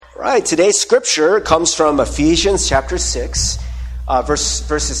Right, today's scripture comes from Ephesians chapter 6,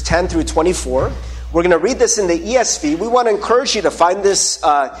 verses 10 through 24. We're going to read this in the ESV. We want to encourage you to find this,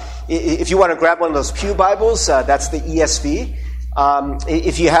 if you want to grab one of those pew Bibles, that's the ESV.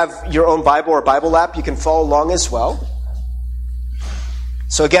 If you have your own Bible or Bible app, you can follow along as well.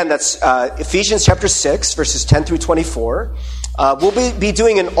 So again, that's Ephesians chapter 6, verses 10 through 24. We'll be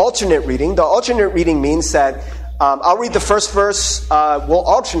doing an alternate reading. The alternate reading means that I'll read the first verse, we'll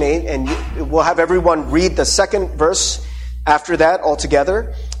alternate, and we'll have everyone read the second verse after that all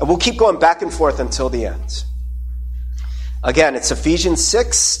together, and we'll keep going back and forth until the end. Again, it's Ephesians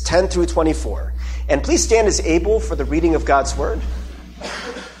 6, 10 through 24. And please stand as able for the reading of God's word.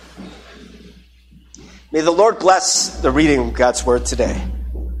 May the Lord bless the reading of God's word today.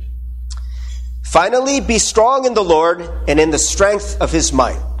 Finally, be strong in the Lord and in the strength of his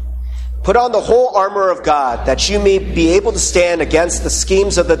might. Put on the whole armor of God, that you may be able to stand against the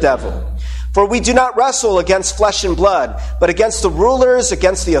schemes of the devil. For we do not wrestle against flesh and blood, but against the rulers,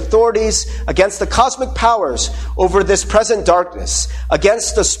 against the authorities, against the cosmic powers over this present darkness,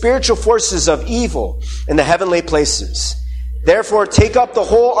 against the spiritual forces of evil in the heavenly places. Therefore, take up the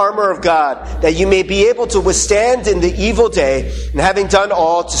whole armor of God, that you may be able to withstand in the evil day, and having done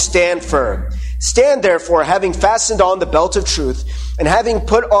all, to stand firm. Stand therefore, having fastened on the belt of truth, and having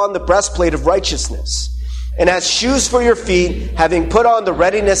put on the breastplate of righteousness, and as shoes for your feet, having put on the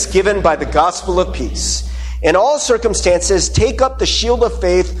readiness given by the gospel of peace. In all circumstances, take up the shield of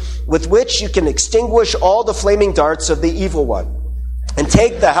faith, with which you can extinguish all the flaming darts of the evil one. And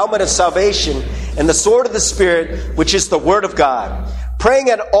take the helmet of salvation and the sword of the Spirit, which is the word of God, praying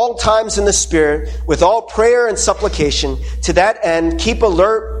at all times in the Spirit, with all prayer and supplication. To that end, keep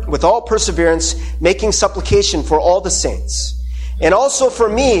alert with all perseverance, making supplication for all the saints. And also for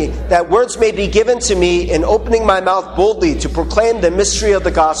me, that words may be given to me in opening my mouth boldly to proclaim the mystery of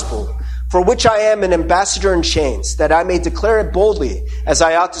the gospel, for which I am an ambassador in chains, that I may declare it boldly as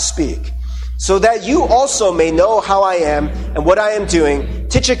I ought to speak. So that you also may know how I am and what I am doing,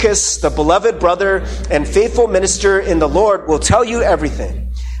 Tychicus, the beloved brother and faithful minister in the Lord, will tell you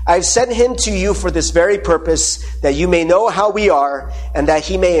everything. I have sent him to you for this very purpose, that you may know how we are, and that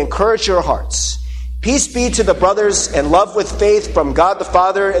he may encourage your hearts. Peace be to the brothers, and love with faith from God the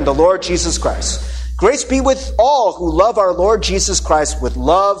Father and the Lord Jesus Christ. Grace be with all who love our Lord Jesus Christ with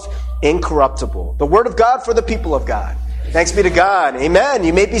love incorruptible. The word of God for the people of God. Thanks be to God. Amen.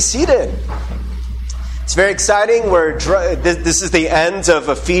 You may be seated. It's very exciting. This is the end of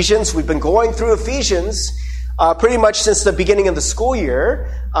Ephesians. We've been going through Ephesians pretty much since the beginning of the school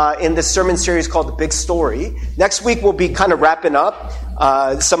year in this sermon series called The Big Story. Next week we'll be kind of wrapping up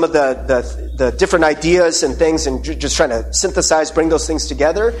some of the different ideas and things, and just trying to synthesize, bring those things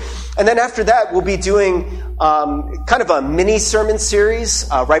together. And then after that we'll be doing kind of a mini sermon series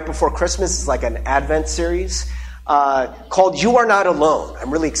right before Christmas. It's like an Advent series. Called You Are Not Alone.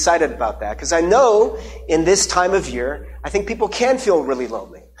 I'm really excited about that because I know in this time of year, I think people can feel really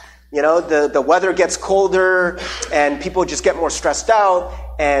lonely. You know, the weather gets colder and people just get more stressed out,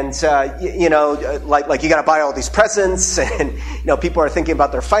 and like you got to buy all these presents, and people are thinking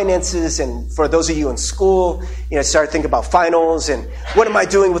about their finances, and for those of you in school, start thinking about finals and what am I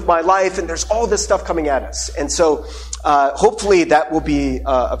doing with my life, and there's all this stuff coming at us. And so hopefully that will be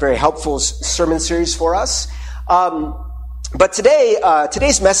a very helpful sermon series for us. But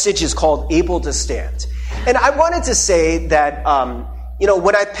today's message is called Able to Stand. And I wanted to say that,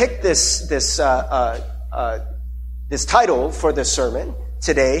 when I picked this title for this sermon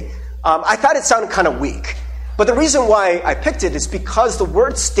today, I thought it sounded kind of weak. But the reason why I picked it is because the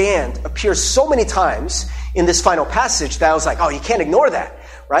word stand appears so many times in this final passage that I was like, oh, you can't ignore that,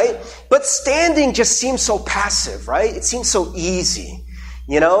 right? But standing just seems so passive, right? It seems so easy.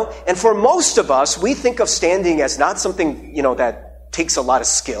 And for most of us, we think of standing as not something, that takes a lot of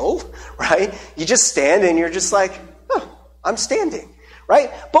skill, right? You just stand and you're just like, oh, I'm standing,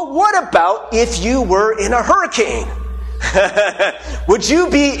 right? But what about if you were in a hurricane? Would you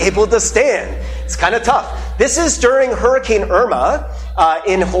be able to stand? It's kind of tough. This is during Hurricane Irma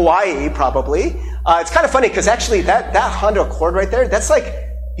in Hawaii, probably. It's kind of funny because actually that Honda Accord right there, that's like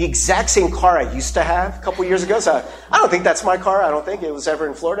the exact same car I used to have a couple years ago. So I don't think that's my car. I don't think it was ever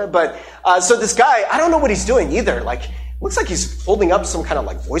in Florida. But so this guy, I don't know what he's doing either. Like, looks like he's holding up some kind of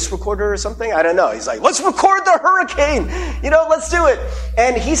like voice recorder or something. I don't know. He's like, let's record the hurricane. Let's do it.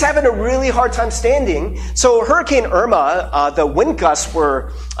 And he's having a really hard time standing. So Hurricane Irma, the wind gusts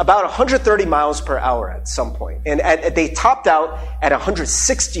were about 130 miles per hour at some point. And they topped out at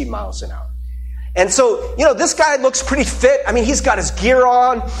 160 miles an hour. And so, this guy looks pretty fit. I mean, he's got his gear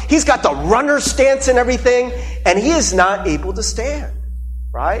on. He's got the runner stance and everything. And he is not able to stand.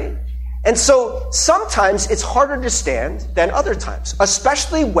 right? And so sometimes it's harder to stand than other times,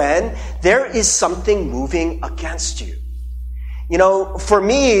 especially when there is something moving against you. You know, for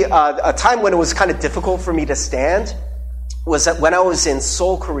me, a time when it was kind of difficult for me to stand was that when I was in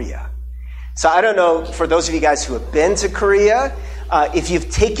Seoul, Korea. So I don't know, for those of you guys who have been to Korea, if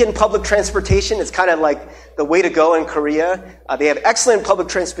you've taken public transportation, it's kind of like the way to go in Korea. They have excellent public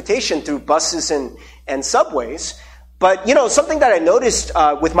transportation through buses and subways. But, you know, something that I noticed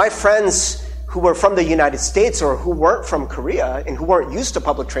with my friends who were from the United States or who weren't from Korea and who weren't used to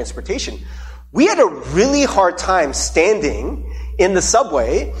public transportation, we had a really hard time standing in the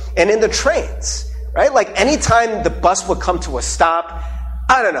subway and in the trains, right? Like anytime the bus would come to a stop,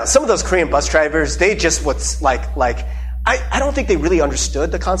 I don't know, some of those Korean bus drivers, they just would I don't think they really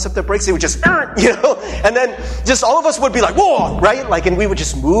understood the concept of brakes. They would just, you know, and then just all of us would be like, whoa, right? Like, and we would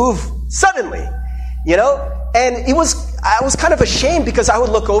just move suddenly, you know? And I was kind of ashamed because I would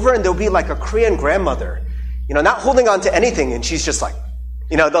look over and there would be like a Korean grandmother, you know, not holding on to anything. And she's just like,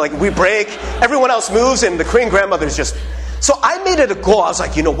 you know, like we brake, everyone else moves and the Korean grandmother's just. So I made it a goal. I was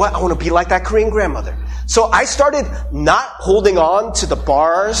like, you know what? I want to be like that Korean grandmother. So I started not holding on to the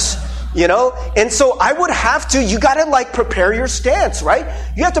bars, you know? And so I would have to, you got to like prepare your stance, right?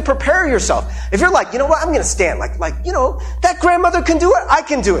 You have to prepare yourself. If you're like, you know what? I'm going to stand like, you know, that grandmother can do it. I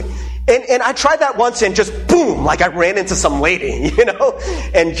can do it. And I tried that once and just boom, like I ran into some lady, you know,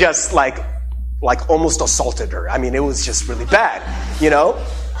 and just like almost assaulted her. I mean, it was just really bad, you know?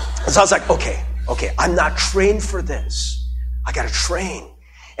 So I was like, okay, I'm not trained for this. I got to train.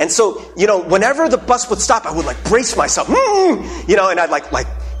 And so, you know, whenever the bus would stop, I would like brace myself, you know, and I'd like,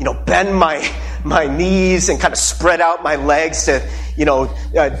 you know, bend my knees and kind of spread out my legs to, you know,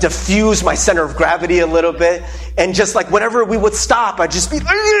 diffuse my center of gravity a little bit. And just like whenever we would stop, I'd just be,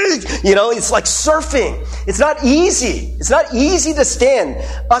 you know, it's like surfing. It's not easy. It's not easy to stand,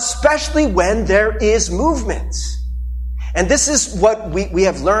 especially when there is movement. And this is what we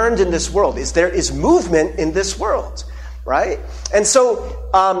have learned in this world, is there is movement in this world, right? And so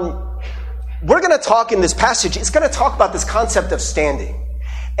we're going to talk in this passage, it's going to talk about this concept of standing.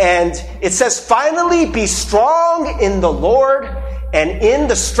 And it says, finally be strong in the Lord and in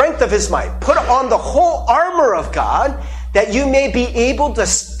the strength of his might. Put on the whole armor of God that you may be able to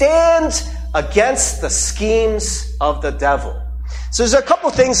stand against the schemes of the devil. So there's a couple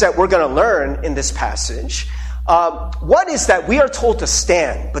things that we're going to learn in this passage. One is that we are told to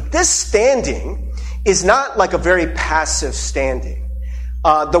stand, but this standing is not like a very passive standing.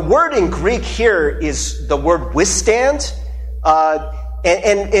 The word in Greek here is the word withstand,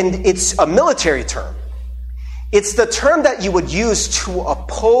 and it's a military term. It's the term that you would use to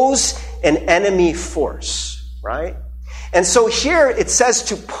oppose an enemy force, right? And so here it says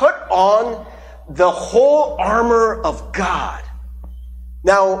to put on the whole armor of God.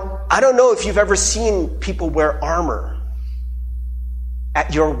 Now, I don't know if you've ever seen people wear armor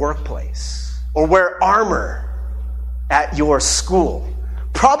at your workplace or wear armor at your school.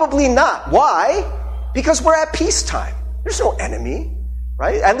 Probably not. Why? Because we're at peacetime. There's no enemy.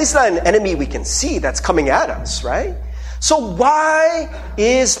 Right? At least not an enemy we can see that's coming at us, right? So why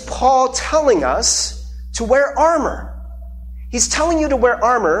is Paul telling us to wear armor? He's telling you to wear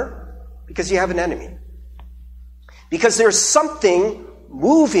armor because you have an enemy. Because there's something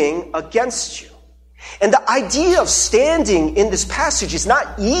moving against you. And the idea of standing in this passage is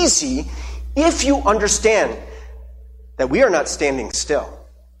not easy if you understand that we are not standing still.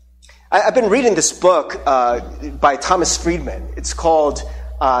 I've been reading this book by Thomas Friedman. It's called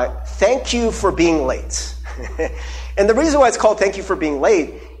Thank You for Being Late. And the reason why it's called Thank You for Being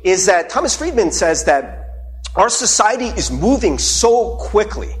Late is that Thomas Friedman says that our society is moving so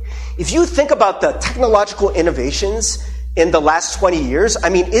quickly. If you think about the technological innovations in the last 20 years, I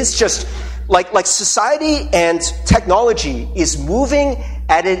mean, it's just like society and technology is moving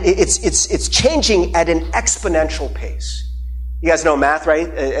at it's changing at an exponential pace. You guys know math, right?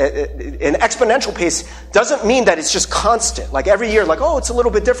 An exponential pace doesn't mean that it's just constant. Like every year, like, oh, it's a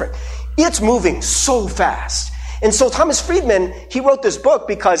little bit different. It's moving so fast. And so Thomas Friedman, he wrote this book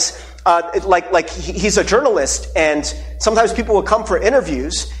because he's a journalist, and sometimes people would come for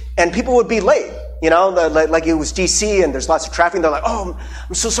interviews and people would be late. You know, like it was DC and there's lots of traffic. They're like, oh,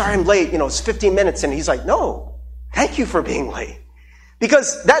 I'm so sorry I'm late. You know, it's 15 minutes. And he's like, no, thank you for being late.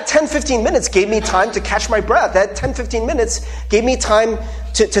 Because that 10, 15 minutes gave me time to catch my breath. That 10, 15 minutes gave me time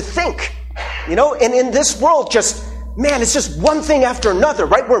to think. You know, and in this world, it's just one thing after another,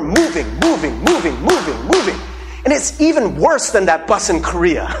 right? We're moving. And it's even worse than that bus in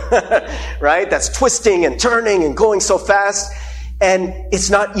Korea, right? That's twisting and turning and going so fast. And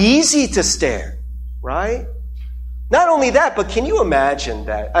it's not easy to stand, right? Not only that, but can you imagine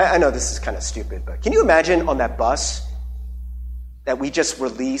that? I know this is kind of stupid, but can you imagine on that bus that we just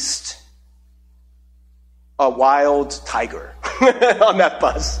released a wild tiger on that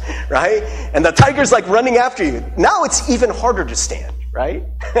bus, right? And the tiger's like running after you. Now it's even harder to stand, right?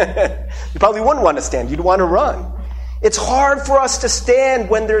 You probably wouldn't want to stand. You'd want to run. It's hard for us to stand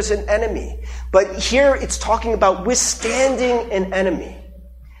when there's an enemy. But here it's talking about withstanding an enemy.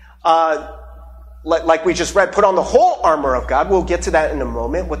 Like we just read, put on the whole armor of God. We'll get to that in a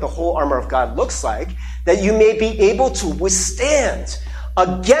moment, what the whole armor of God looks like, that you may be able to withstand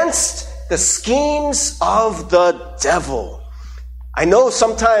against the schemes of the devil. I know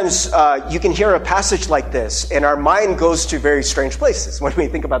sometimes you can hear a passage like this, and our mind goes to very strange places when we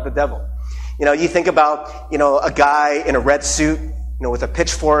think about the devil. You think about, a guy in a red suit, with a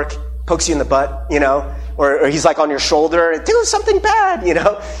pitchfork, pokes you in the butt, or he's like on your shoulder, do something bad,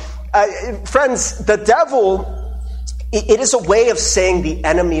 Friends, the devil, it is a way of saying the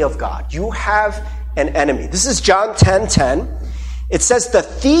enemy of God. You have an enemy. This is John 10:10. It says, the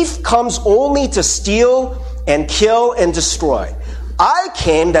thief comes only to steal and kill and destroy. I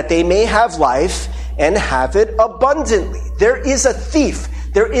came that they may have life and have it abundantly. There is a thief.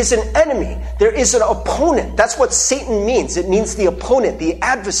 There is an enemy. There is an opponent. That's what Satan means. It means the opponent, the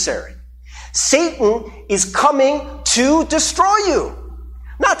adversary. Satan is coming to destroy you.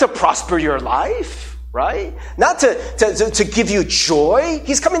 Not to prosper your life, right? Not to give you joy.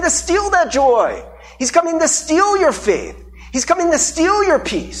 He's coming to steal that joy. He's coming to steal your faith. He's coming to steal your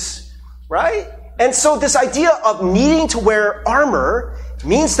peace, right? And so this idea of needing to wear armor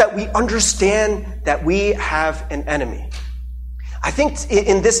means that we understand that we have an enemy. I think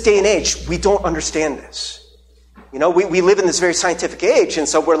in this day and age, we don't understand this. We live in this very scientific age, and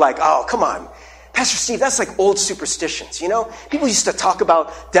so we're like, oh, come on. Pastor Steve, that's like old superstitions, People used to talk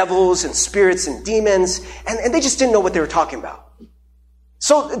about devils and spirits and demons, and they just didn't know what they were talking about.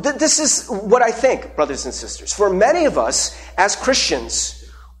 So this is what I think, brothers and sisters. For many of us, as Christians,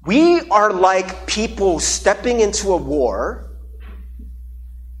 we are like people stepping into a war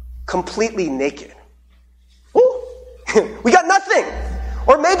completely naked. Ooh, we got nothing.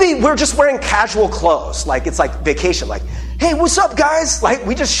 Or maybe we're just wearing casual clothes, like it's like vacation, like, hey, what's up, guys? Like,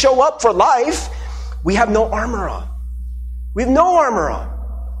 we just show up for life. We have no armor on. We have no armor on.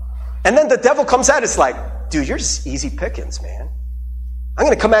 And then the devil comes at us like, dude, you're just easy pickings, man. I'm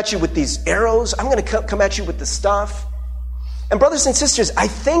going to come at you with these arrows. I'm going to come at you with this stuff. And brothers and sisters, I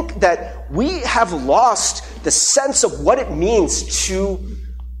think that we have lost the sense of what it means to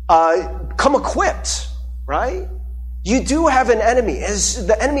come equipped, right? You do have an enemy. As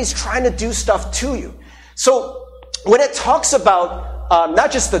the enemy's trying to do stuff to you. So when it talks about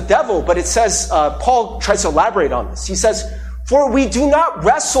not just the devil, but it says, Paul tries to elaborate on this. He says, for we do not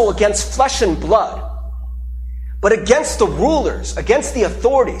wrestle against flesh and blood, but against the rulers, against the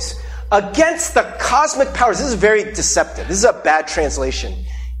authorities, against the cosmic powers. This is very deceptive. This is a bad translation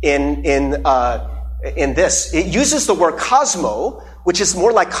in this. It uses the word cosmo, which is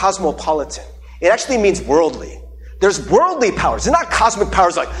more like cosmopolitan. It actually means worldly. There's worldly powers. They're not cosmic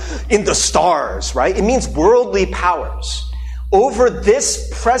powers like in the stars, right? It means worldly powers over this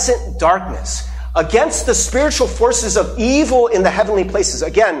present darkness, against the spiritual forces of evil in the heavenly places.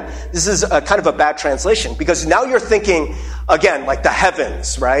 Again, this is a kind of a bad translation, because now you're thinking, again, like the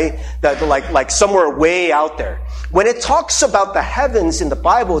heavens, right? Like somewhere way out there. When it talks about the heavens in the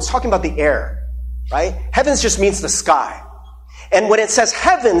Bible, it's talking about the air, right? Heavens just means the sky. And when it says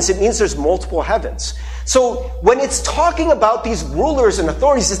heavens, it means there's multiple heavens. So when it's talking about these rulers and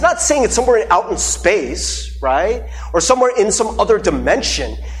authorities, it's not saying it's somewhere out in space, right? Or somewhere in some other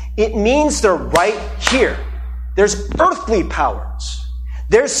dimension. It means they're right here. There's earthly powers.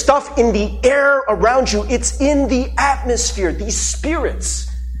 There's stuff in the air around you. It's in the atmosphere, these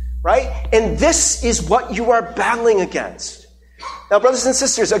spirits, right? And this is what you are battling against. Now, brothers and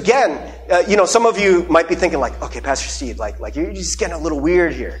sisters, again, some of you might be thinking like, okay, Pastor Steve, like you're just getting a little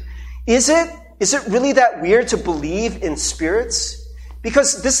weird here. Is it really that weird to believe in spirits?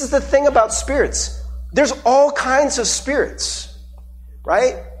 Because this is the thing about spirits. There's all kinds of spirits,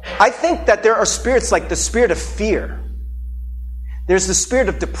 right? I think that there are spirits like the spirit of fear. There's the spirit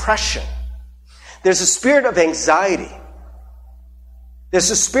of depression. There's the spirit of anxiety. There's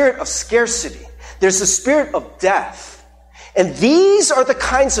the spirit of scarcity. There's the spirit of death. And these are the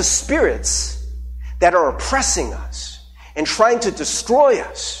kinds of spirits that are oppressing us and trying to destroy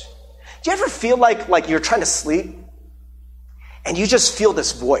us. Do you ever feel like you're trying to sleep and you just feel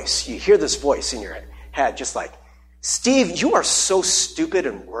this voice? You hear this voice in your head just like, Steve, you are so stupid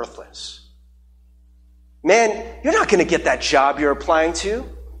and worthless. Man, you're not going to get that job you're applying to.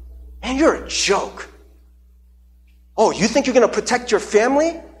 Man, you're a joke. Oh, you think you're going to protect your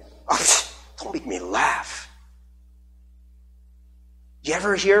family? Oh, don't make me laugh. You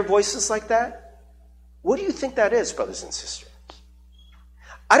ever hear voices like that? What do you think that is, brothers and sisters?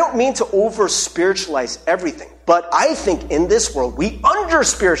 I don't mean to over-spiritualize everything, but I think in this world we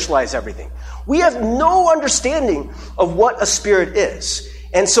under-spiritualize everything. We have no understanding of what a spirit is.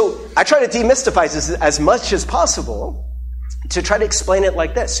 And so I try to demystify this as much as possible to try to explain it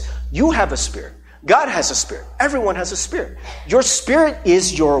like this. You have a spirit. God has a spirit. Everyone has a spirit. Your spirit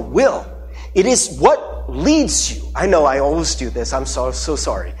is your will. It is what leads you. I know I always do this. I'm so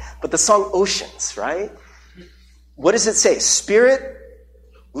sorry. But the song Oceans, right? What does it say? Spirit,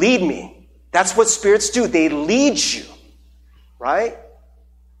 lead me. That's what spirits do. They lead you, right?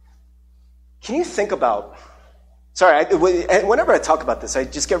 Can you think about... Sorry, whenever I talk about this, I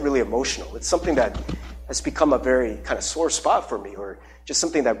just get really emotional. It's something that has become a very kind of sore spot for me, or just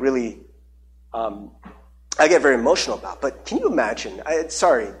something that really I get very emotional about. But can you imagine,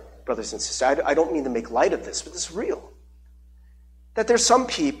 sorry, brothers and sisters, I don't mean to make light of this, but it's real, that there's some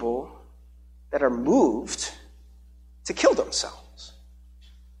people that are moved to kill themselves.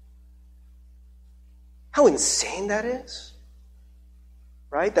 How insane that is,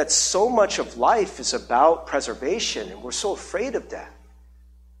 right? That so much of life is about preservation, and we're so afraid of that.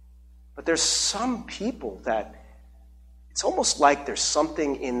 But there's some people that it's almost like there's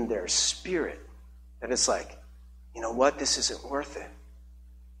something in their spirit that is like, you know what, this isn't worth it.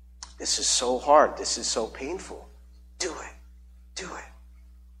 This is so hard. This is so painful. Do it. Do it.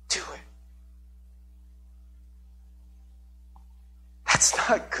 Do it. That's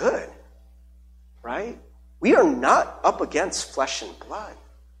not good, right? We are not up against flesh and blood,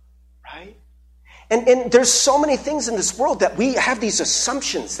 right? And there's so many things in this world that we have these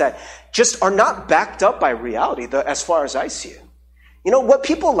assumptions that just are not backed up by reality, as far as I see it. You know, what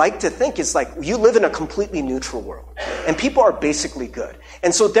people like to think is like, you live in a completely neutral world, and people are basically good.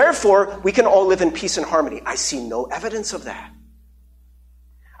 And so therefore, we can all live in peace and harmony. I see no evidence of that.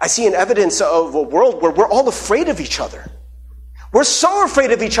 I see an evidence of a world where we're all afraid of each other. We're so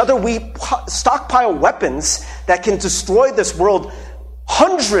afraid of each other, we stockpile weapons that can destroy this world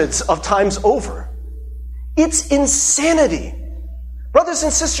hundreds of times over. It's insanity. Brothers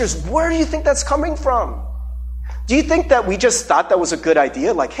and sisters, where do you think that's coming from? Do you think that we just thought that was a good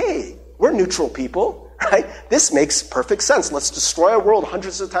idea? Like, hey, we're neutral people, right? This makes perfect sense. Let's destroy our world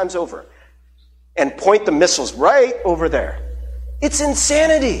hundreds of times over and point the missiles right over there. It's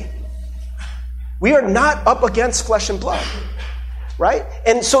insanity. We are not up against flesh and blood, right?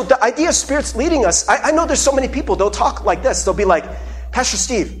 And so the idea of spirits leading us, I know there's so many people, they'll talk like this. They'll be like, Pastor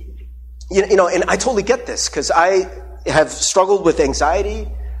Steve, you know, and I totally get this because I have struggled with anxiety,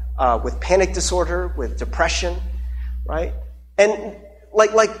 with panic disorder, with depression, right? And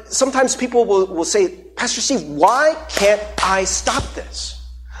like sometimes people will say, Pastor Steve, why can't I stop this?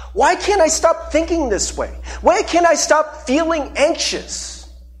 Why can't I stop thinking this way? Why can't I stop feeling anxious?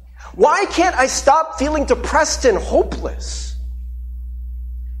 Why can't I stop feeling depressed and hopeless?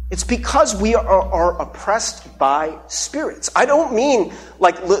 It's because we are oppressed by spirits. I don't mean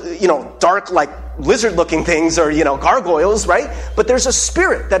like, you know, dark, like lizard-looking things or, you know, gargoyles, right? But there's a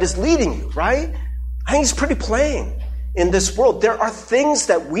spirit that is leading you, right? I think it's pretty plain in this world. There are things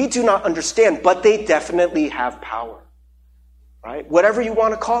that we do not understand, but they definitely have power, right? Whatever you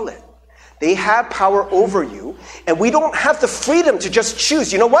want to call it. They have power over you, and we don't have the freedom to just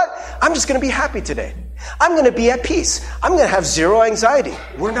choose. You know what? I'm just going to be happy today. I'm going to be at peace. I'm going to have zero anxiety.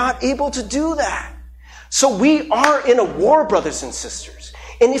 We're not able to do that. So we are in a war, brothers and sisters.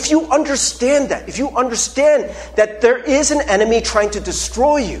 And if you understand that, if you understand that there is an enemy trying to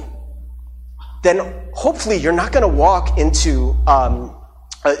destroy you, then hopefully you're not going to walk into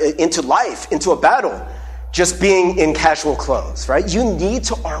life, into a battle, just being in casual clothes, right? You need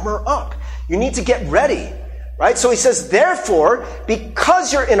to armor up. You need to get ready, right? So he says, therefore,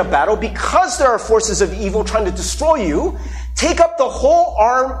 because you're in a battle, because there are forces of evil trying to destroy you, take up the whole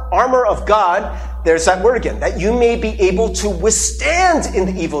armor of God, there's that word again, that you may be able to withstand in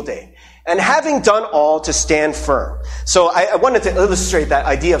the evil day, and having done all, to stand firm. So I wanted to illustrate that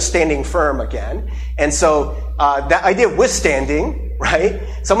idea of standing firm again. And so that idea of withstanding, right?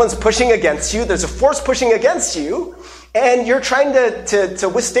 Someone's pushing against you, there's a force pushing against you, and you're trying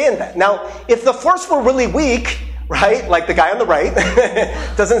to withstand that. Now, if the force were really weak, right, like the guy on the right,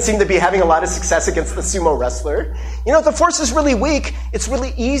 doesn't seem to be having a lot of success against the sumo wrestler. You know, if the force is really weak, it's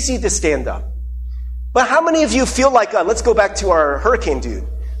really easy to stand up. But how many of you feel like, let's go back to our hurricane dude,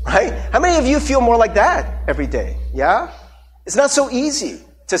 right? How many of you feel more like that every day? Yeah? It's not so easy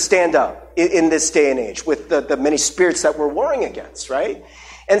to stand up in this day and age with the many spirits that we're warring against, right?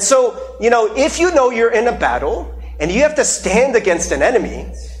 And so, you know, if you know you're in a battle, and you have to stand against an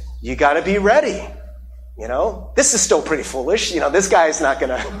enemy, you got to be ready. This is still pretty foolish. This guy is not going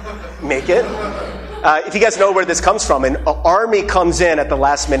to make it. If you guys know where this comes from, an army comes in at the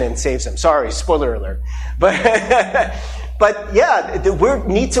last minute and saves him. Sorry, spoiler alert. But yeah,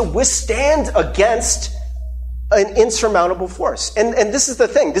 we need to withstand against an insurmountable force. And this is the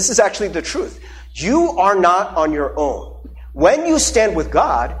thing. This is actually the truth. You are not on your own. When you stand with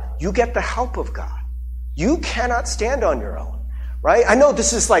God, you get the help of God. You cannot stand on your own, right? I know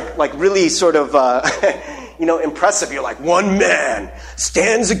this is like really sort of, impressive. You're like, one man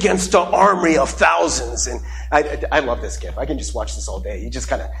stands against an army of thousands. And I love this gif. I can just watch this all day. You just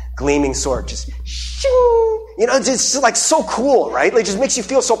kind of gleaming sword, just shing. It's just like so cool, right? It just makes you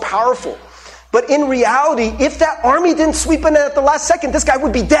feel so powerful. But in reality, if that army didn't sweep in at the last second, this guy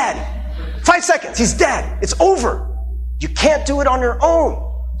would be dead. 5 seconds, he's dead. It's over. You can't do it on your own.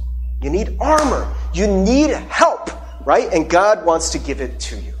 You need armor. You need help, right? And God wants to give it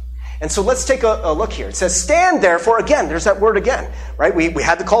to you. And so let's take a look here. It says, stand therefore. Again, there's that word again, right? We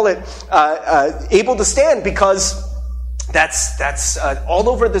had to call it able to stand because that's all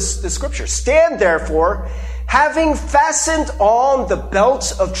over the scripture. Stand therefore, having fastened on the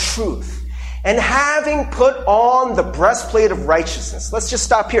belt of truth and having put on the breastplate of righteousness. Let's just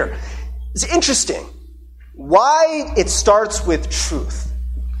stop here. It's interesting why it starts with truth.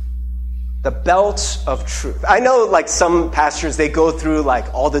 The belt of truth. I know some pastors, they go through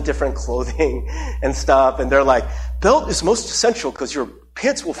all the different clothing and stuff, and they're like, belt is most essential because your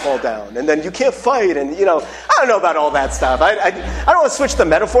pants will fall down, and then you can't fight, and I don't know about all that stuff. I don't want to switch the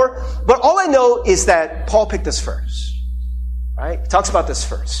metaphor, but all I know is that Paul picked this first, right? He talks about this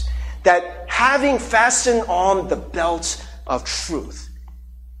first, that having fastened on the belt of truth.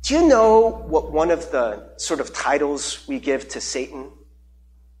 Do you know what one of the sort of titles we give to Satan?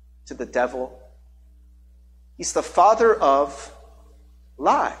 To the devil? He's the father of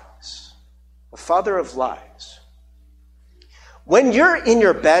lies. The father of lies. When you're in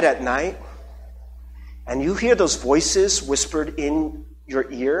your bed at night and you hear those voices whispered in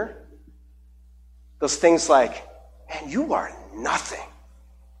your ear, those things like, man, you are nothing.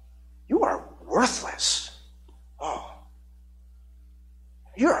 You are worthless. Oh,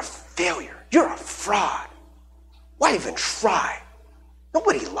 you're a failure. You're a fraud. Why even try?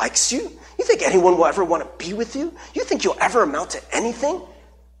 Nobody likes you. You think anyone will ever want to be with you? You think you'll ever amount to anything?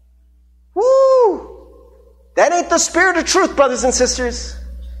 Woo! That ain't the spirit of truth, brothers and sisters.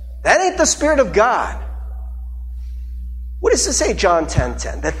 That ain't the spirit of God. What does it say, John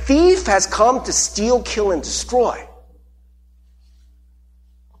 10:10? The thief has come to steal, kill, and destroy.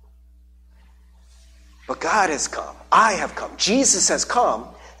 But God has come. I have come. Jesus has come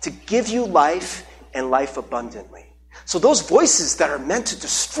to give you life and life abundantly. So those voices that are meant to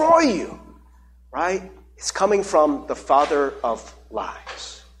destroy you, right? It's coming from the father of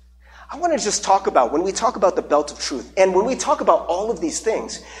lies. I want to just talk about, when we talk about the belt of truth, and when we talk about all of these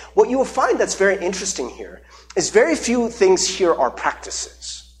things, what you will find that's very interesting here is very few things here are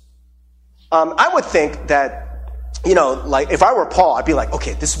practices. I would think that, if I were Paul, I'd be like,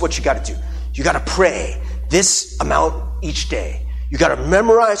 okay, this is what you got to do. You got to pray this amount each day. You got to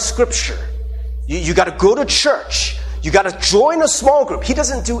memorize scripture. You got to go to church. You got to join a small group. He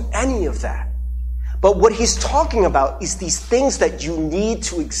doesn't do any of that. But what he's talking about is these things that you need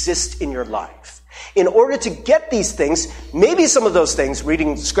to exist in your life. In order to get these things, maybe some of those things,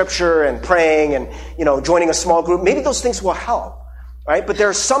 reading scripture and praying and, joining a small group, maybe those things will help, right? But there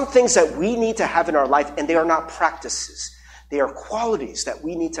are some things that we need to have in our life, and they are not practices. They are qualities that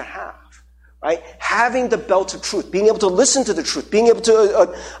we need to have. Right? Having the belt of truth, being able to listen to the truth, being able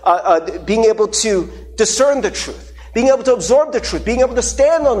to discern the truth, being able to absorb the truth, being able to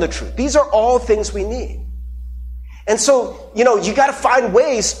stand on the truth. These are all things we need. And so, you got to find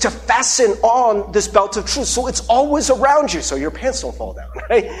ways to fasten on this belt of truth. So it's always around you, so your pants don't fall down,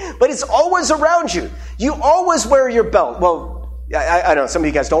 right? But it's always around you. You always wear your belt. Well, I know some of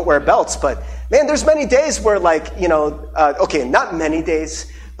you guys don't wear belts, but man, there's many days where okay, not many days,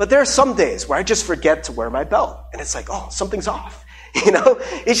 but there are some days where I just forget to wear my belt. And it's like, oh, something's off.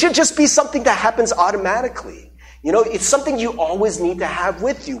 It should just be something that happens automatically. It's something you always need to have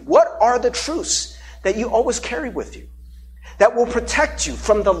with you. What are the truths that you always carry with you that will protect you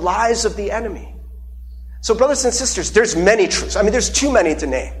from the lies of the enemy? So brothers and sisters, there's many truths. I mean, there's too many to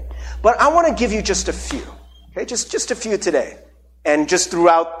name. But I want to give you just a few. Okay, just a few today. And just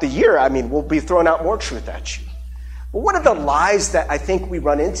throughout the year, we'll be throwing out more truth at you. But one of the lies that I think we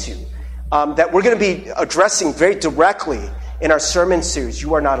run into, that we're going to be addressing very directly in our sermon series,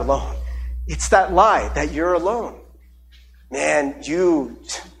 You Are Not Alone. It's that lie that you're alone. Man,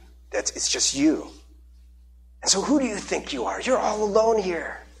 it's just you. And so who do you think you are? You're all alone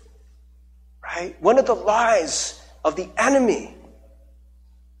here, right? One of the lies of the enemy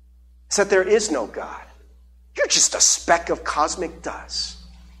is that there is no God. You're just a speck of cosmic dust.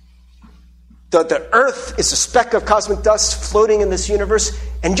 The earth is a speck of cosmic dust floating in this universe,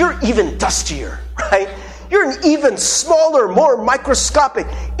 and you're even dustier, right? You're an even smaller, more microscopic,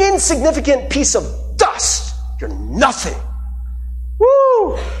 insignificant piece of dust. You're nothing.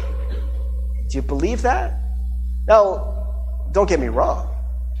 Woo! Do you believe that? Now, don't get me wrong.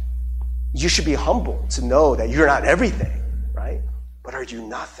 You should be humble to know that you're not everything, right? But are you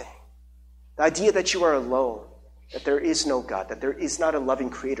nothing? The idea that you are alone, that there is no God, that there is not a loving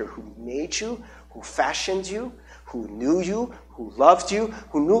creator who made you, who fashioned you, who knew you, who loved you,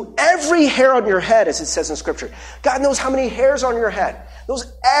 who knew every hair on your head, as it says in Scripture. God knows how many hairs on your head.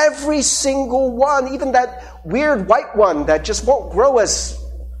 Knows every single one, even that weird white one that just won't grow as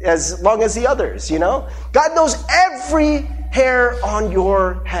long as the others, you know? God knows every hair on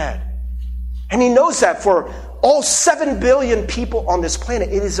your head. And he knows that for all 7 billion people on this planet.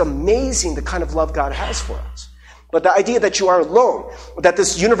 It is amazing the kind of love God has for us. But the idea that you are alone, that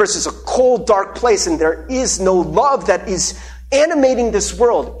this universe is a cold, dark place and there is no love that is animating this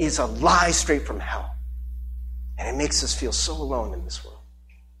world is a lie straight from hell. And it makes us feel so alone in this world.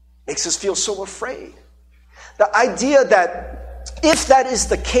 It makes us feel so afraid. The idea that if that is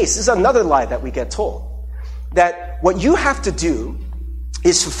the case, this is another lie that we get told, that what you have to do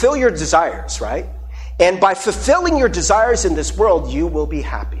is fulfill your desires, right? And by fulfilling your desires in this world, you will be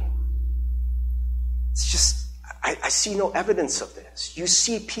happy. It's just, I see no evidence of this. You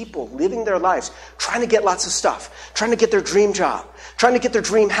see people living their lives, trying to get lots of stuff, trying to get their dream job, trying to get their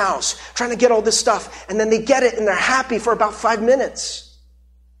dream house, trying to get all this stuff, and then they get it and they're happy for about 5 minutes.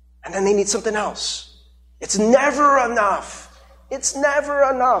 And then they need something else. It's never enough. It's never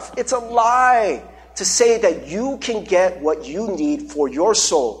enough. It's a lie to say that you can get what you need for your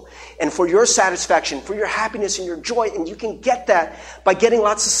soul and for your satisfaction, for your happiness and your joy, and you can get that by getting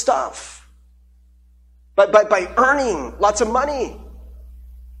lots of stuff. By earning lots of money.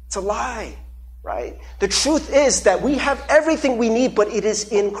 It's a lie, right? The truth is that we have everything we need, but it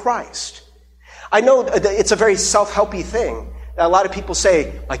is in Christ. I know that it's a very self-helpy thing. That a lot of people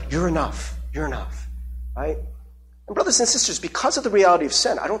say, like, you're enough, right? And brothers and sisters, because of the reality of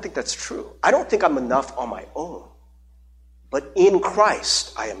sin, I don't think that's true. I don't think I'm enough on my own. But in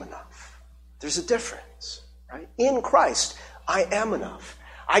Christ, I am enough. There's a difference, right? In Christ, I am enough.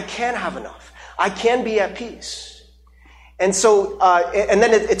 I can have enough. I can be at peace. And so, and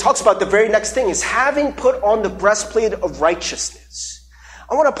then it talks about the very next thing is having put on the breastplate of righteousness.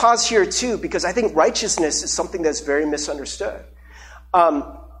 I want to pause here too, because I think righteousness is something that's very misunderstood.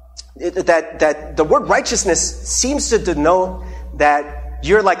 That the word righteousness seems to denote that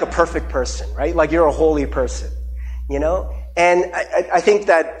you're like a perfect person, right? Like you're a holy person, you know? And I think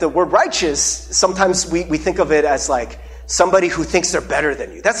that the word righteous, sometimes we think of it as like somebody who thinks they're better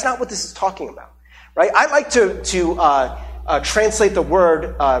than you. That's not what this is talking about, right? I like to translate the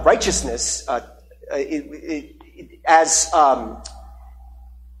word righteousness as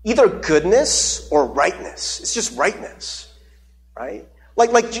either goodness or rightness. It's just rightness, right?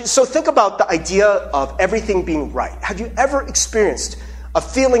 So think about the idea of everything being right. Have you ever experienced a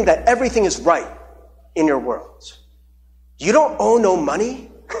feeling that everything is right in your world? You don't owe no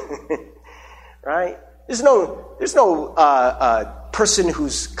money, right? There's no person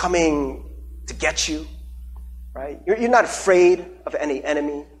who's coming to get you, right? You're not afraid of any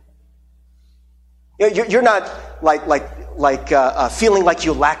enemy. You're not feeling like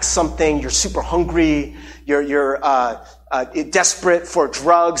you lack something. You're super hungry. You're desperate for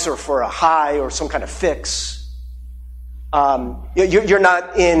drugs or for a high or some kind of fix. You're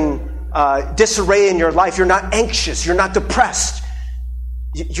not in disarray in your life. You're not anxious. You're not depressed.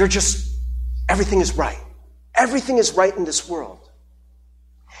 You're just, everything is right. Everything is right in this world.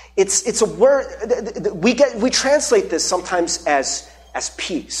 It's a word, we translate this sometimes as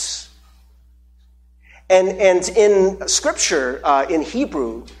peace. And in Scripture, in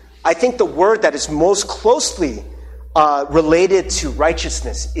Hebrew, I think the word that is most closely related to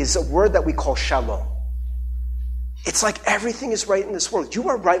righteousness is a word that we call shalom. It's like everything is right in this world. You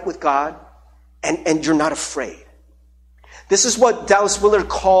are right with God, and you're not afraid. This is what Dallas Willard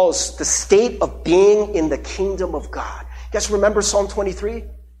calls the state of being in the kingdom of God. You guys remember Psalm 23?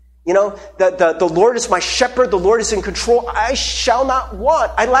 You know, the Lord is my shepherd. The Lord is in control. I shall not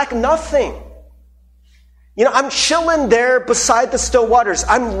want. I lack nothing. You know, I'm chilling there beside the still waters.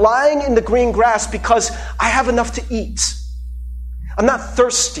 I'm lying in the green grass because I have enough to eat. I'm not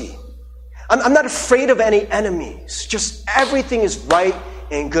thirsty. I'm not afraid of any enemies. Just everything is right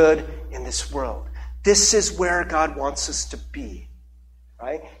and good in this world. This is where God wants us to be,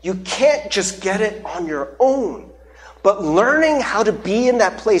 right? You can't just get it on your own. But learning how to be in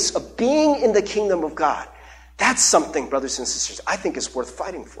that place of being in the kingdom of God, that's something, brothers and sisters, I think is worth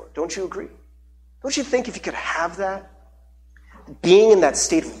fighting for. Don't you agree? Don't you think if you could have that, being in that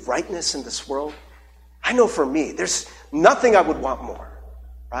state of rightness in this world? I know for me, there's nothing I would want more,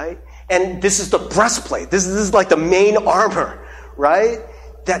 right? And this is the breastplate. This is like the main armor, right?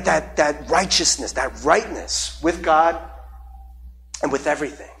 That righteousness, that rightness with God and with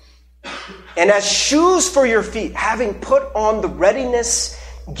everything. And as shoes for your feet, having put on the readiness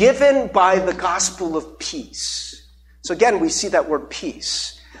given by the gospel of peace. So again, we see that word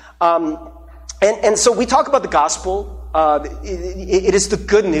peace. And so we talk about the gospel. It is the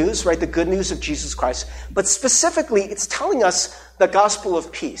good news, right? The good news of Jesus Christ. But specifically, it's telling us the gospel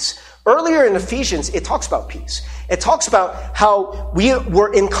of peace. Earlier in Ephesians, it talks about peace. It talks about how we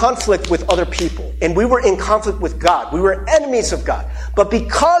were in conflict with other people, and we were in conflict with God. We were enemies of God. But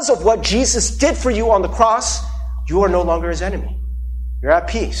because of what Jesus did for you on the cross, you are no longer his enemy. You're at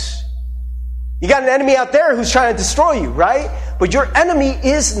peace. You got an enemy out there who's trying to destroy you, right? But your enemy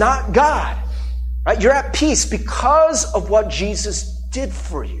is not God. Right? You're at peace because of what Jesus did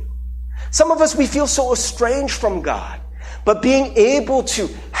for you. Some of us, we feel so estranged from God. But being able to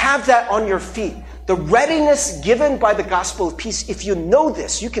have that on your feet, the readiness given by the gospel of peace, if you know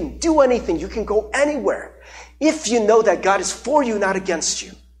this, you can do anything, you can go anywhere. If you know that God is for you, not against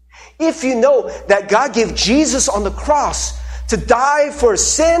you. If you know that God gave Jesus on the cross to die for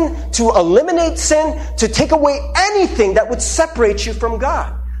sin, to eliminate sin, to take away anything that would separate you from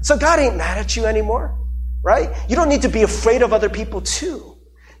God. So God ain't mad at you anymore, right? You don't need to be afraid of other people too.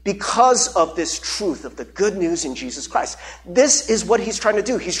 Because of this truth of the good news in Jesus Christ. This is what he's trying to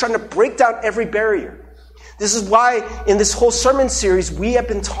do. He's trying to break down every barrier. This is why in this whole sermon series, we have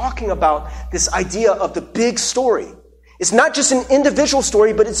been talking about this idea of the big story. It's not just an individual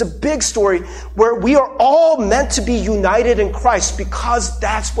story, but it's a big story where we are all meant to be united in Christ because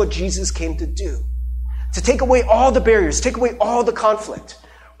that's what Jesus came to do. To take away all the barriers, take away all the conflict,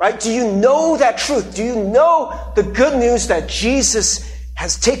 right? Do you know that truth? Do you know the good news that Jesus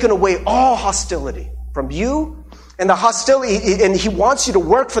has taken away all hostility from you and the hostility, and he wants you to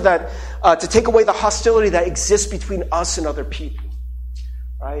work for that, to take away the hostility that exists between us and other people,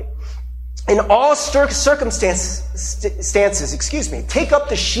 right? In all circumstances, take up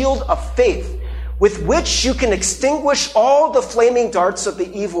the shield of faith with which you can extinguish all the flaming darts of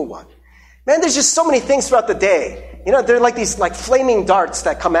the evil one. Man, there's just so many things throughout the day. You know, they're like these like flaming darts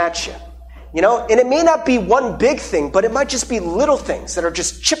that come at you. You know, and it may not be one big thing, but it might just be little things that are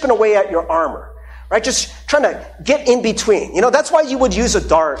just chipping away at your armor, right? Just trying to get in between. You know, that's why you would use a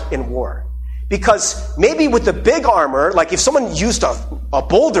dart in war. Because maybe with the big armor, like if someone used a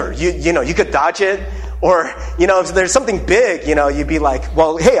boulder, you know, you could dodge it. Or, you know, if there's something big, you know, you'd be like,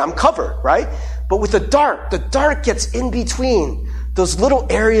 well, hey, I'm covered, right? But with the dart gets in between those little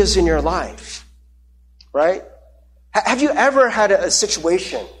areas in your life, right? Have you ever had a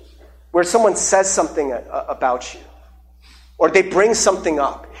situation where someone says something about you, or they bring something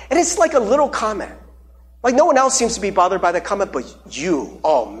up, and it's like a little comment. Like no one else seems to be bothered by that comment, but you,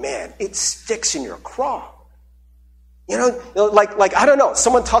 oh man, it sticks in your craw. You know, like I don't know,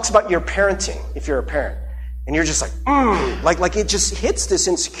 someone talks about your parenting, if you're a parent, and you're just like it just hits this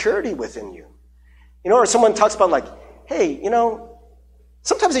insecurity within you. You know, or someone talks about like, hey, you know,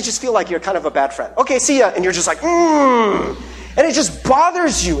 sometimes they just feel like you're kind of a bad friend. Okay, see ya, and you're just like, and it just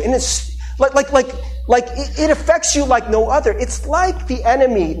bothers you, and it's like it affects you like no other. It's like the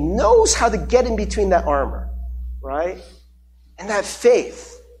enemy knows how to get in between that armor, right? And that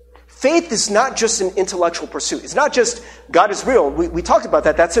faith is not just an intellectual pursuit. It's not just God is real. We talked about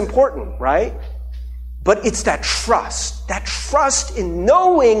that. That's important, right? But it's that trust in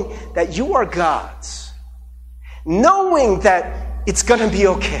knowing that you are God's, knowing that it's going to be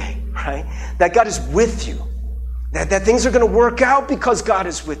okay, right? That God is with you. That things are going to work out because God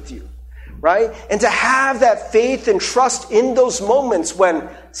is with you, right? And to have that faith and trust in those moments when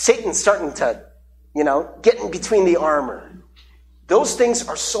Satan's starting to, you know, get in between the armor. Those things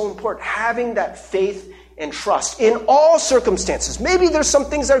are so important. Having that faith and trust in all circumstances. Maybe there's some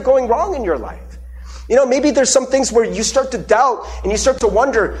things that are going wrong in your life. You know, maybe there's some things where you start to doubt and you start to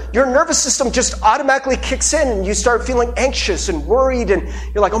wonder. Your nervous system just automatically kicks in and you start feeling anxious and worried and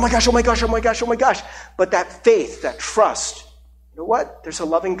you're like, oh my gosh, oh my gosh, oh my gosh, oh my gosh. But that faith, that trust, you know what? There's a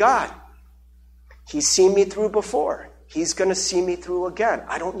loving God. He's seen me through before. He's going to see me through again.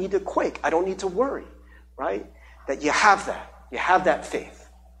 I don't need to quake. I don't need to worry, right? That you have that. You have that faith.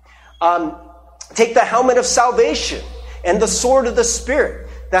 Take the helmet of salvation and the sword of the Spirit.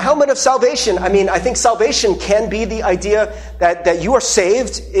 The helmet of salvation, I think salvation can be the idea that you are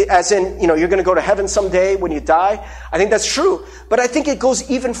saved, as in, you're going to go to heaven someday when you die. I think that's true. But I think it goes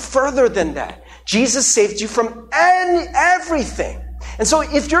even further than that. Jesus saved you from everything. And so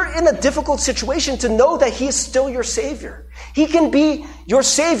if you're in a difficult situation, to know that he is still your Savior. He can be your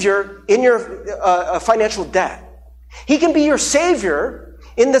Savior in your financial debt. He can be your Savior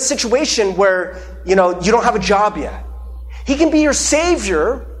in the situation where, you don't have a job yet. He can be your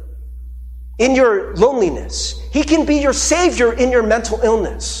Savior in your loneliness. He can be your Savior in your mental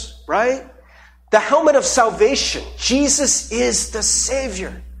illness, right? The helmet of salvation. Jesus is the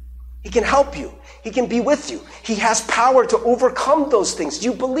Savior. He can help you. He can be with you. He has power to overcome those things. Do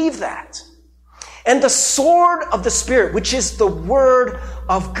you believe that? And the sword of the Spirit, which is the Word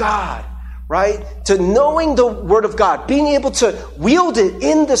of God, right? To knowing the Word of God, being able to wield it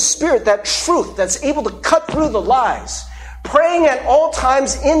in the Spirit, that truth that's able to cut through the lies. Praying at all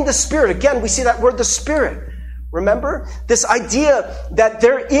times in the Spirit. Again, we see that word, the Spirit. Remember? This idea that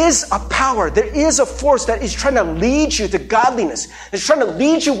there is a power, there is a force that is trying to lead you to godliness. It's trying to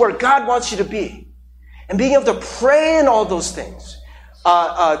lead you where God wants you to be. And being able to pray in all those things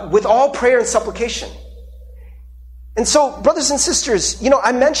with all prayer and supplication. And so, brothers and sisters,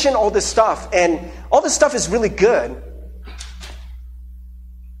 I mentioned all this stuff, and all this stuff is really good.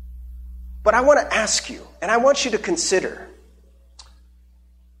 But I want to ask you, and I want you to consider,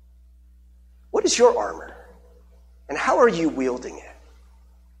 what is your armor? And how are you wielding it?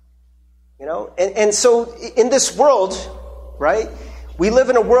 And so in this world, right, we live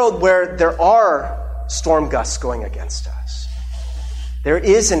in a world where there are storm gusts going against us. There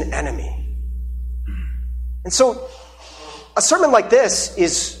is an enemy. And so a sermon like this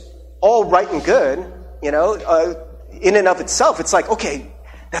is all right and good, in and of itself. It's like, okay,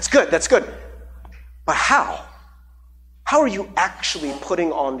 that's good. But how? How are you actually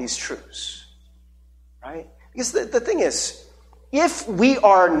putting on these truths? Right? Because the thing is, if we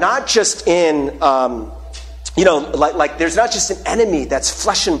are not just in, like there's not just an enemy that's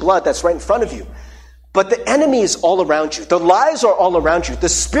flesh and blood that's right in front of you, but the enemy is all around you. The lies are all around you. The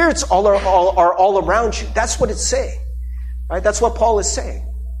spirits are all around you. That's what it's saying. Right? That's what Paul is saying.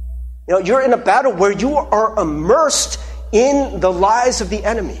 You're in a battle where you are immersed in the lies of the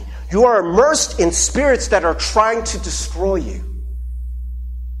enemy. You are immersed in spirits that are trying to destroy you.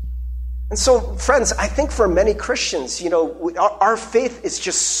 And so, friends, I think for many Christians, our faith is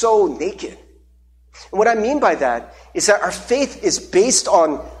just so naked. And what I mean by that is that our faith is based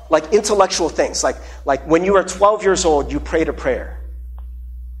on intellectual things. Like when you are 12 years old, you prayed a prayer.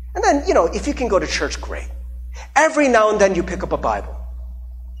 And then, if you can go to church, great. Every now and then you pick up a Bible.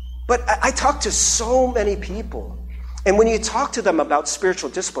 But I talk to so many people. And when you talk to them about spiritual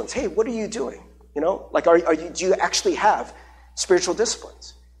disciplines, hey, what are you doing? Do you actually have spiritual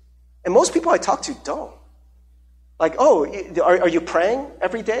disciplines? And most people I talk to don't. Are you praying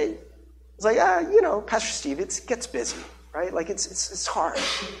every day? It's like, Pastor Steve, it gets busy, right? It's hard,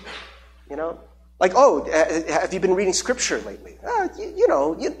 have you been reading scripture lately? Pastor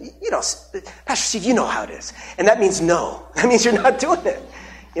Steve, you know how it is. And that means no. That means you're not doing it.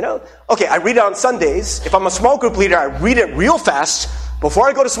 Okay, I read it on Sundays. If I'm a small group leader, I read it real fast before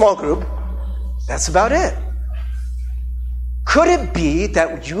I go to small group. That's about it. Could it be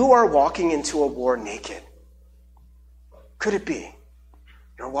that you are walking into a war naked? Could it be?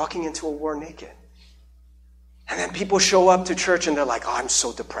 You're walking into a war naked. And then people show up to church and they're like, oh, I'm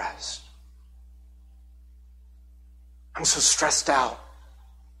so depressed. I'm so stressed out.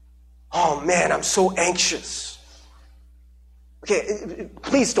 Oh man, I'm so anxious. Okay,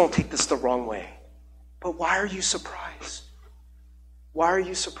 please don't take this the wrong way. But why are you surprised? Why are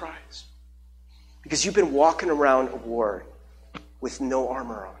you surprised? Because you've been walking around a war with no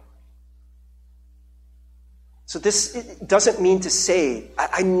armor on. So this doesn't mean to say,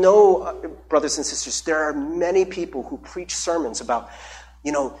 I know, brothers and sisters, there are many people who preach sermons about,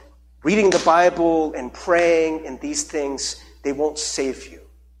 reading the Bible and praying and these things, they won't save you,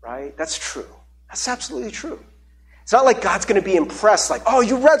 right? That's true. That's absolutely true. It's not like God's going to be impressed, like, oh,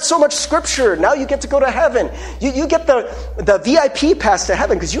 you read so much scripture, now you get to go to heaven. You get the VIP pass to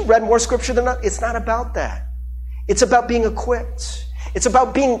heaven because you read more scripture than us. It's not about that. It's about being equipped. It's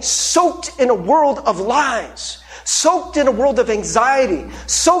about being soaked in a world of lies, soaked in a world of anxiety,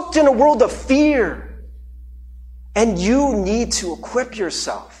 soaked in a world of fear. And you need to equip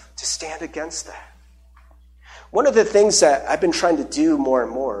yourself to stand against that. One of the things that I've been trying to do more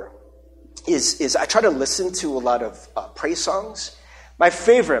and more is I try to listen to a lot of praise songs. My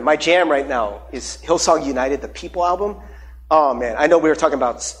favorite, my jam right now is Hillsong United, the People album. Oh man, I know we were talking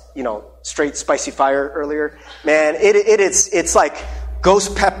about, Straight Spicy Fire earlier. Man, it's like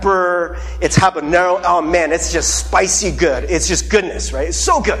ghost pepper, it's habanero. Oh man, it's just spicy good. It's just goodness, right? It's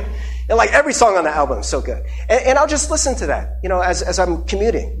so good. And like every song on the album is so good. And I'll just listen to that, as I'm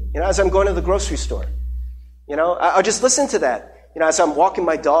commuting, as I'm going to the grocery store. I'll just listen to that, as I'm walking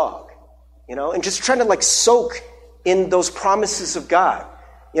my dog, and just trying to like soak in those promises of God.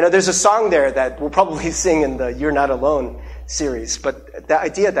 There's a song there that we'll probably sing in the You're Not Alone series, but the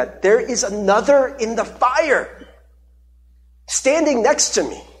idea that there is another in the fire standing next to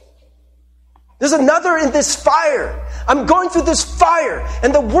me. There's another in this fire. I'm going through this fire,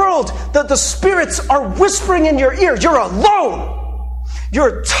 and the world, the spirits are whispering in your ear, you're alone.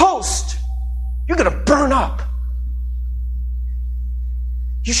 You're toast. You're going to burn up.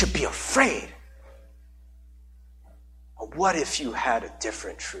 You should be afraid. But what if you had a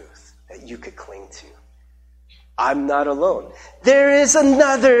different truth that you could cling to? I'm not alone. There is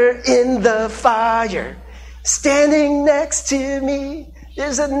another in the fire standing next to me.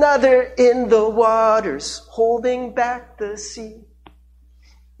 There's another in the waters holding back the sea.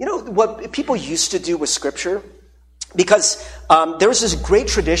 What people used to do with Scripture? Because there was this great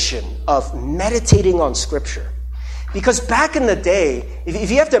tradition of meditating on Scripture. Because back in the day, if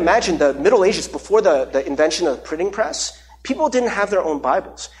you have to imagine the Middle Ages before the invention of the printing press, people didn't have their own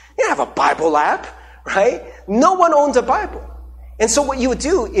Bibles. They didn't have a Bible app, right? No one owned a Bible. And so what you would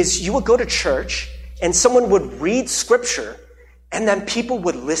do is you would go to church and someone would read Scripture and then people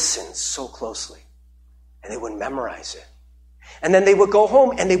would listen so closely and they would memorize it. And then they would go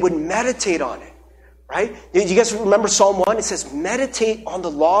home and they would meditate on it, right? You guys remember Psalm 1? It says, meditate on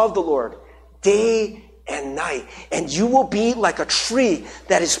the law of the Lord day and night, and you will be like a tree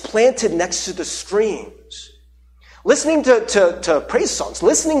that is planted next to the streams. Listening to praise songs,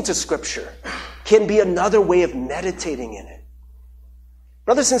 listening to Scripture can be another way of meditating in it.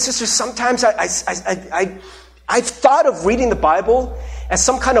 Brothers and sisters, sometimes I've thought of reading the Bible as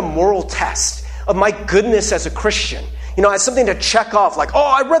some kind of moral test of my goodness as a Christian. As something to check off, like, oh,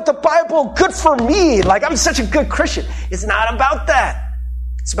 I read the Bible, good for me, like I'm such a good Christian. It's not about that.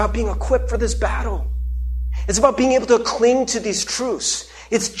 It's about being equipped for this battle. It's about being able to cling to these truths.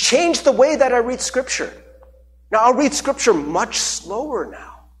 It's changed the way that I read Scripture. Now, I'll read Scripture much slower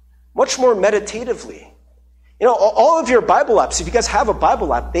now, much more meditatively. All of your Bible apps, if you guys have a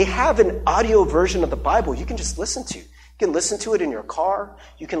Bible app, they have an audio version of the Bible you can just listen to. You can listen to it in your car.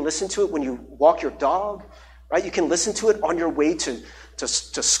 You can listen to it when you walk your dog, right? You can listen to it on your way to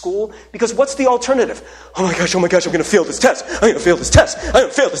school. Because what's the alternative? Oh my gosh, I'm going to fail this test. I'm going to fail this test. I'm going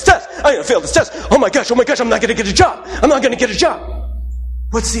to fail this test. I'm going to fail this test. Oh my gosh, I'm not going to get a job. I'm not going to get a job.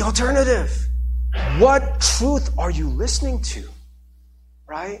 What's the alternative? What truth are you listening to?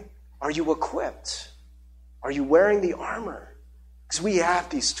 Right? Are you equipped? Are you wearing the armor? Because we have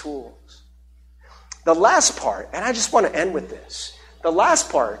these tools. The last part, and I just want to end with this. The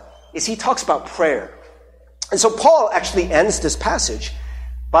last part is he talks about prayer. And so Paul actually ends this passage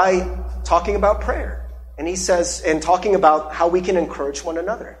by talking about prayer. And he says, and talking about how we can encourage one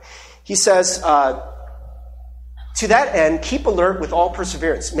another. He says, to that end, keep alert with all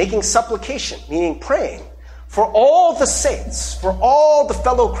perseverance, making supplication, meaning praying, for all the saints, for all the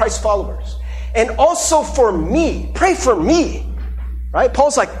fellow Christ followers, and also for me. Pray for me. Right?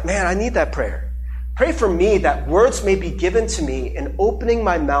 Paul's like, man, I need that prayer. Pray for me that words may be given to me in opening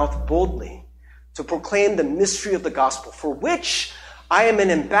my mouth boldly to proclaim the mystery of the gospel, for which I am an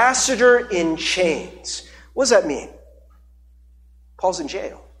ambassador in chains. What does that mean? Paul's in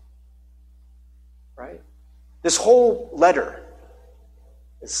jail. Right? This whole letter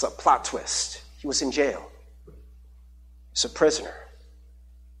is a plot twist. He was in jail. He's a prisoner.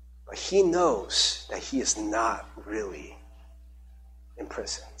 But he knows that he is not really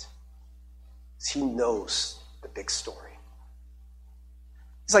imprisoned. He knows the big story.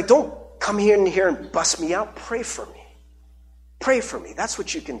 He's like, don't come here and bust me out. Pray for me. Pray for me. That's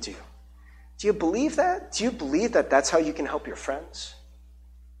what you can do. Do you believe that? Do you believe that that's how you can help your friends?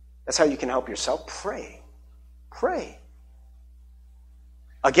 That's how you can help yourself? Pray. Pray.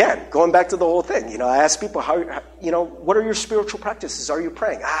 Again, going back to the whole thing, I ask people, what are your spiritual practices? Are you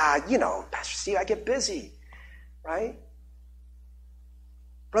praying? Pastor Steve, I get busy, right?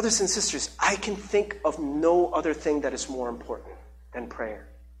 Brothers and sisters, I can think of no other thing that is more important than prayer.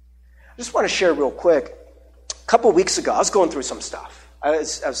 I just want to share real quick. A couple of weeks ago, I was going through some stuff.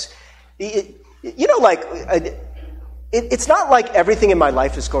 It's not like everything in my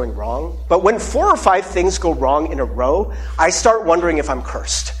life is going wrong, but when 4 or 5 things go wrong in a row, I start wondering if I'm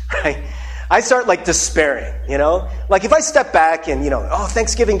cursed, right? I start despairing, Like if I step back and,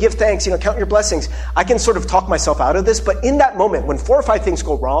 Thanksgiving, give thanks, count your blessings, I can sort of talk myself out of this. But in that moment, when 4 or 5 things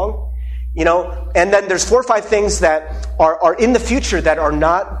go wrong, And then there's 4 or 5 things that are in the future that are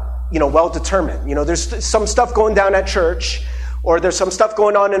not, well determined. There's some stuff going down at church, or there's some stuff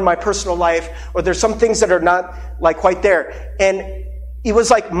going on in my personal life, or there's some things that are not like quite there. And it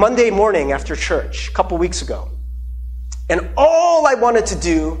was like Monday morning after church a couple weeks ago. And all I wanted to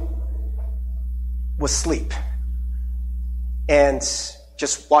do was sleep and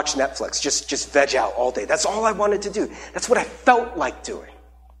just watch Netflix, just veg out all day. That's all I wanted to do. That's what I felt like doing.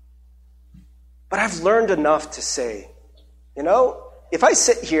 But I've learned enough to say, if I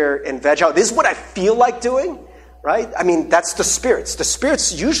sit here and veg out, this is what I feel like doing, right? I mean, that's the spirits. The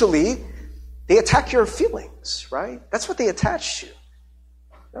spirits usually, they attack your feelings, right? That's what they attach to.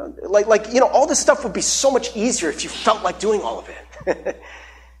 All this stuff would be so much easier if you felt like doing all of it.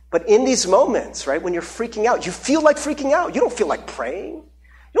 But in these moments, right, when you're freaking out, you feel like freaking out. You don't feel like praying.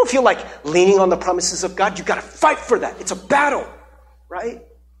 You don't feel like leaning on the promises of God. You got to fight for that. It's a battle, right?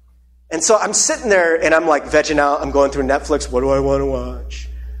 And so I'm sitting there and I'm like vegging out. I'm going through Netflix. What do I want to watch?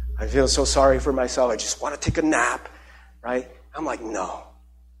 I feel so sorry for myself. I just want to take a nap, right? I'm like, no,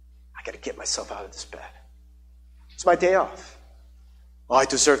 I got to get myself out of this bed. It's my day off. Oh, I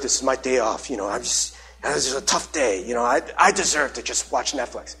deserve this. It's my day off. This is a tough day. I deserve to just watch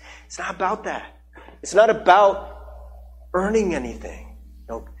Netflix. It's not about that. It's not about earning anything.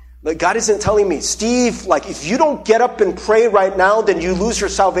 God isn't telling me, Steve, if you don't get up and pray right now, then you lose your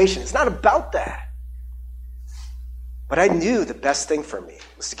salvation. It's not about that. But I knew the best thing for me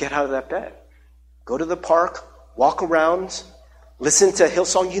was to get out of that bed. Go to the park, walk around, listen to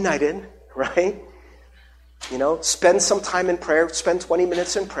Hillsong United, right? Spend some time in prayer, spend 20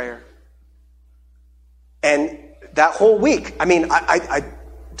 minutes in prayer. And that whole week, I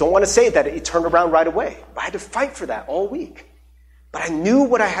don't want to say that it turned around right away. I had to fight for that all week. But I knew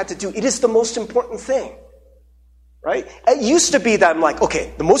what I had to do. It is the most important thing, right? It used to be that I'm like,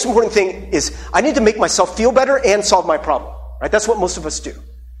 okay, the most important thing is I need to make myself feel better and solve my problem, right? That's what most of us do,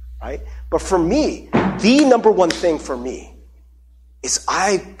 right? But for me, the number one thing for me is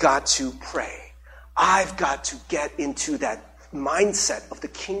I've got to pray. I've got to get into that mindset of the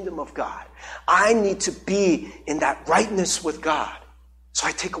kingdom of God. I need to be in that rightness with God. So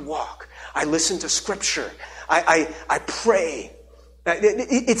I take a walk. I listen to scripture. I pray.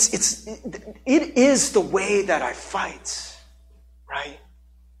 It is the way that I fight, right?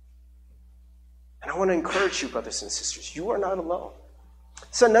 And I want to encourage you, brothers and sisters, you are not alone.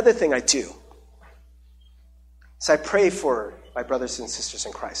 So another thing I do is I pray for my brothers and sisters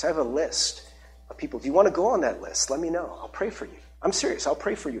in Christ. I have a list of people. If you want to go on that list, let me know. I'll pray for you. I'm serious. I'll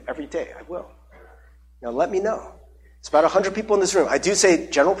pray for you every day. I will. Now let me know. It's about 100 people in this room. I do say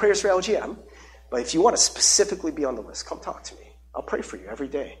general prayers for LGM, but if you want to specifically be on the list, come talk to me. I'll pray for you every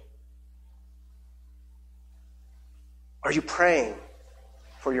day. Are you praying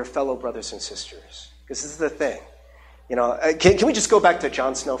for your fellow brothers and sisters? Because this is the thing. Can we just go back to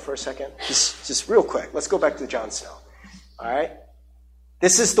Jon Snow for a second? Just real quick. Let's go back to Jon Snow. All right?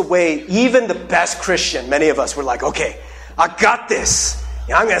 This is the way even the best Christian, many of us were like, okay, I got this.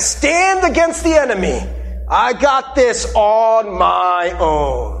 I'm going to stand against the enemy. I got this on my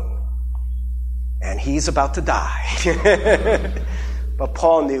own. And he's about to die. But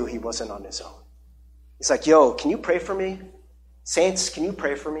Paul knew he wasn't on his own. He's like, yo, can you pray for me? Saints, can you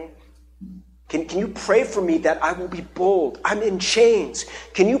pray for me? Can you pray for me that I will be bold? I'm in chains.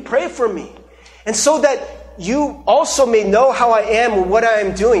 Can you pray for me? And so that you also may know how I am and what I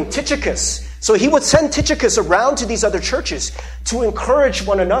am doing. Tychicus. So he would send Tychicus around to these other churches to encourage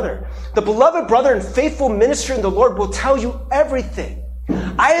one another. The beloved brother and faithful minister in the Lord will tell you everything.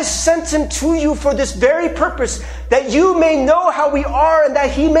 I have sent him to you for this very purpose, that you may know how we are and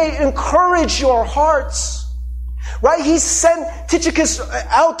that he may encourage your hearts. Right? He sent Tychicus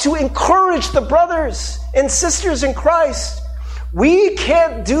out to encourage the brothers and sisters in Christ. We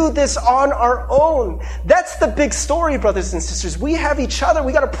can't do this on our own. That's the big story, brothers and sisters. We have each other.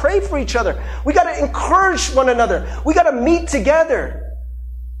 We got to pray for each other. We got to encourage one another. We got to meet together.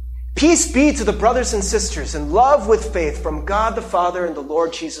 Peace be to the brothers and sisters in love with faith from God the Father and the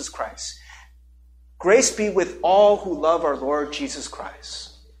Lord Jesus Christ. Grace be with all who love our Lord Jesus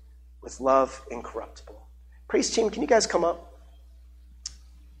Christ with love incorruptible. Praise team, can you guys come up?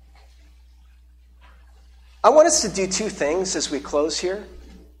 I want us to do two things as we close here.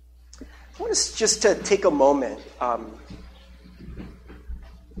 I want us just to take a moment on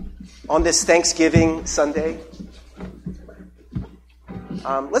this Thanksgiving Sunday.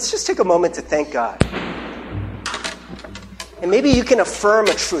 Let's just take a moment to thank God. And maybe you can affirm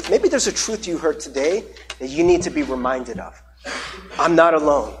a truth. Maybe there's a truth you heard today that you need to be reminded of. I'm not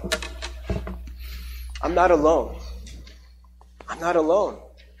alone. I'm not alone. I'm not alone.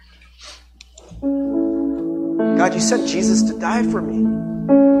 God, you sent Jesus to die for me.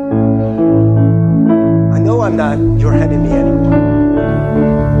 I know I'm not your enemy anymore.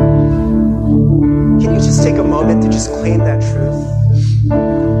 Can you just take a moment to just claim that truth?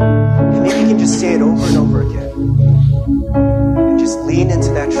 And maybe you can just say it over and over again. And just lean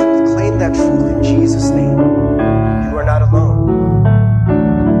into that truth. Claim that truth in Jesus' name. You are not alone.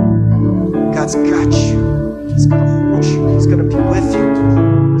 God's got you. He's going to hold you. He's going to be with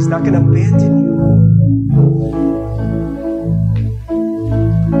you. He's not going to abandon you.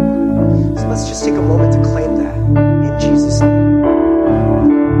 So let's just take a moment to claim that in Jesus' name.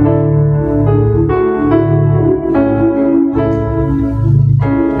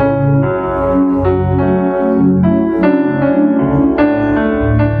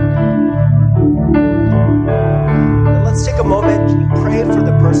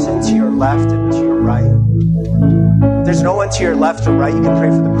 Left and to your right. If there's no one to your left or right, you can pray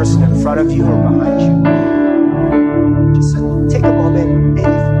for the person in front of you or behind you. Just take a moment.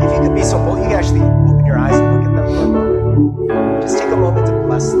 If you could be so bold, you can actually open your eyes and look at them for a moment. Just take a moment to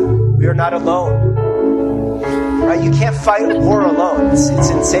bless them. We are not alone. Right? You can't fight a war alone. It's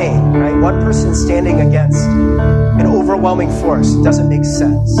insane. Right? One person standing against an overwhelming force doesn't make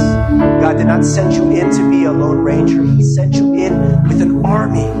sense. God did not send you in to be a lone ranger. He sent you in with an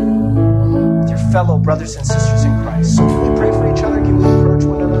army. Fellow brothers and sisters in Christ. So can we pray for each other? Can we encourage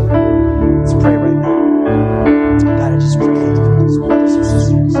one another? Let's pray right now. God, I just pray for these brothers and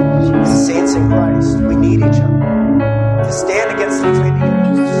sisters, these saints in Christ. We need each other to stand against the flaming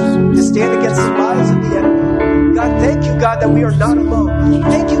arrows, to stand against the lies of the enemy. God, thank you, God, that we are not alone.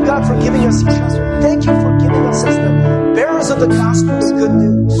 Thank you, God, for giving us each other. Thank you for giving us as the bearers of the gospel of good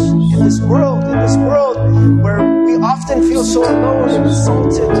news in this world where we often feel so alone and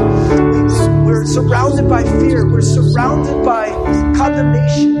insulted. We're surrounded by fear. We're surrounded by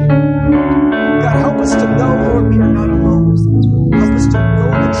condemnation. God, help us to know, Lord, we are not alone. Help us to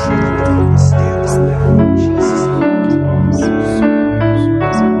know the truth and to be able to stand on that. In Jesus'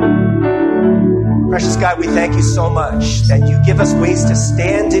 name. Precious God, we thank you so much that you give us ways to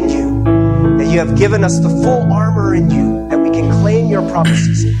stand in you, that you have given us the full armor in you, that we can claim your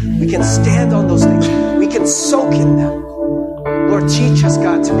promises. We can stand on those things. We can soak in them. Lord, teach us,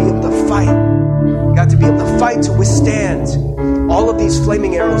 God, to be able to fight. God, to be able to fight, to withstand all of these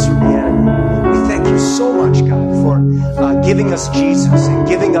flaming arrows from the enemy. We thank you so much, God, for giving us Jesus and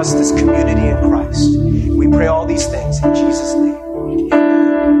giving us this community in Christ. We pray all these things in Jesus' name.